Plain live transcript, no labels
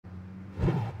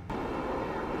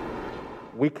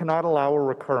We cannot allow a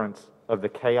recurrence of the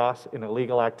chaos and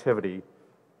illegal activity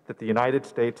that the United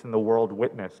States and the world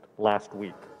witnessed last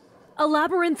week. A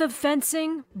labyrinth of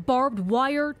fencing, barbed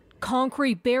wire,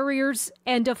 concrete barriers,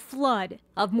 and a flood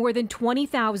of more than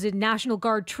 20,000 National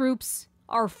Guard troops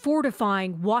are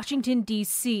fortifying Washington,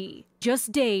 D.C.,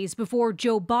 just days before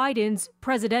Joe Biden's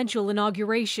presidential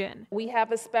inauguration. We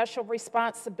have a special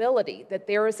responsibility that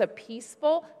there is a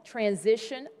peaceful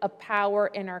transition of power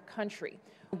in our country.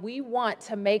 We want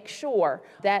to make sure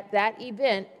that that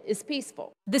event is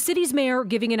peaceful. The city's mayor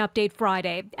giving an update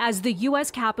Friday as the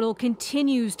U.S. Capitol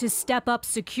continues to step up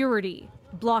security,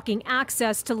 blocking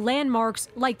access to landmarks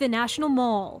like the National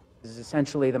Mall. This is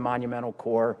essentially the monumental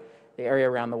core, the area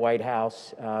around the White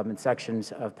House and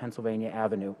sections of Pennsylvania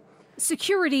Avenue.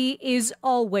 Security is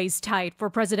always tight for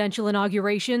presidential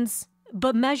inaugurations,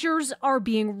 but measures are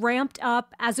being ramped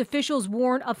up as officials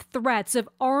warn of threats of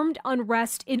armed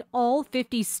unrest in all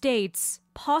 50 states,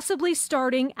 possibly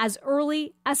starting as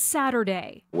early as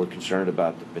Saturday. We're concerned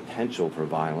about the potential for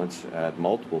violence at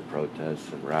multiple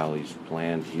protests and rallies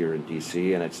planned here in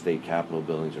D.C. and at state capitol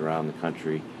buildings around the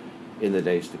country in the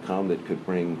days to come that could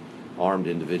bring armed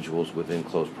individuals within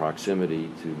close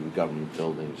proximity to government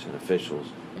buildings and officials.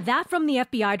 That from the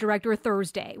FBI director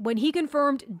Thursday, when he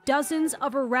confirmed dozens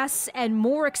of arrests and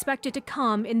more expected to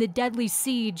come in the deadly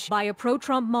siege by a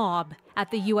pro-Trump mob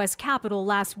at the U.S. Capitol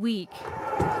last week.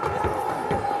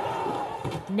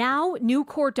 Now, new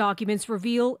court documents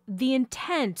reveal the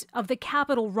intent of the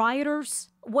Capitol rioters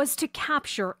was to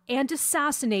capture and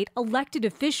assassinate elected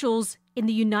officials in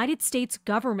the United States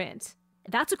government.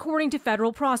 That's according to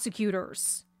federal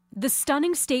prosecutors. The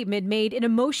stunning statement made in a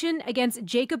motion against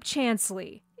Jacob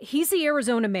Chansley. He's the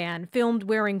Arizona man filmed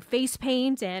wearing face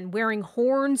paint and wearing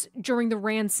horns during the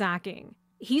ransacking.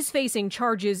 He's facing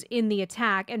charges in the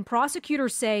attack, and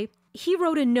prosecutors say he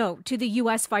wrote a note to the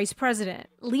U.S. vice president,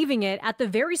 leaving it at the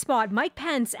very spot Mike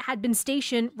Pence had been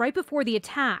stationed right before the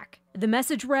attack. The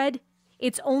message read,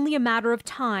 "It's only a matter of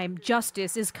time.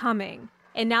 Justice is coming."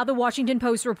 And now the Washington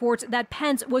Post reports that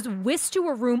Pence was whisked to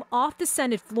a room off the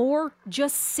Senate floor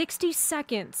just 60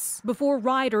 seconds before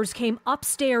rioters came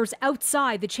upstairs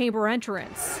outside the chamber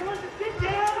entrance.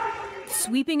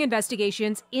 Sweeping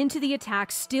investigations into the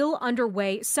attack still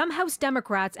underway. Some House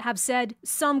Democrats have said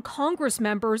some Congress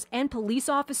members and police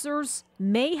officers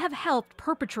may have helped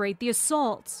perpetrate the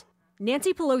assault.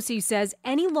 Nancy Pelosi says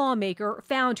any lawmaker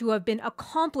found to have been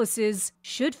accomplices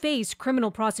should face criminal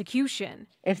prosecution.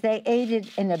 If they aided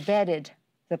and abetted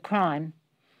the crime,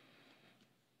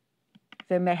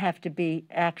 there may have to be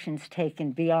actions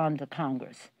taken beyond the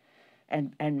Congress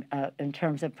and in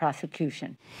terms of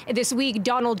prosecution. This week,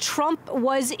 Donald Trump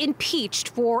was impeached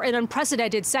for an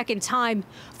unprecedented second time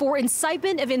for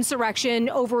incitement of insurrection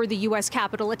over the U.S.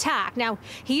 Capitol attack. Now,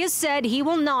 he has said he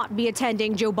will not be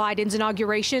attending Joe Biden's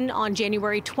inauguration on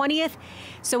January 20th.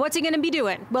 So what's he going to be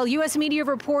doing? Well, U.S. media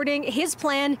reporting his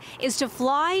plan is to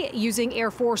fly using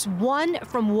Air Force One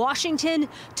from Washington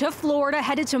to Florida,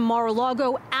 headed to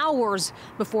Mar-a-Lago hours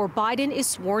before Biden is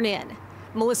sworn in.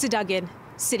 Melissa Duggan,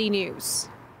 City News.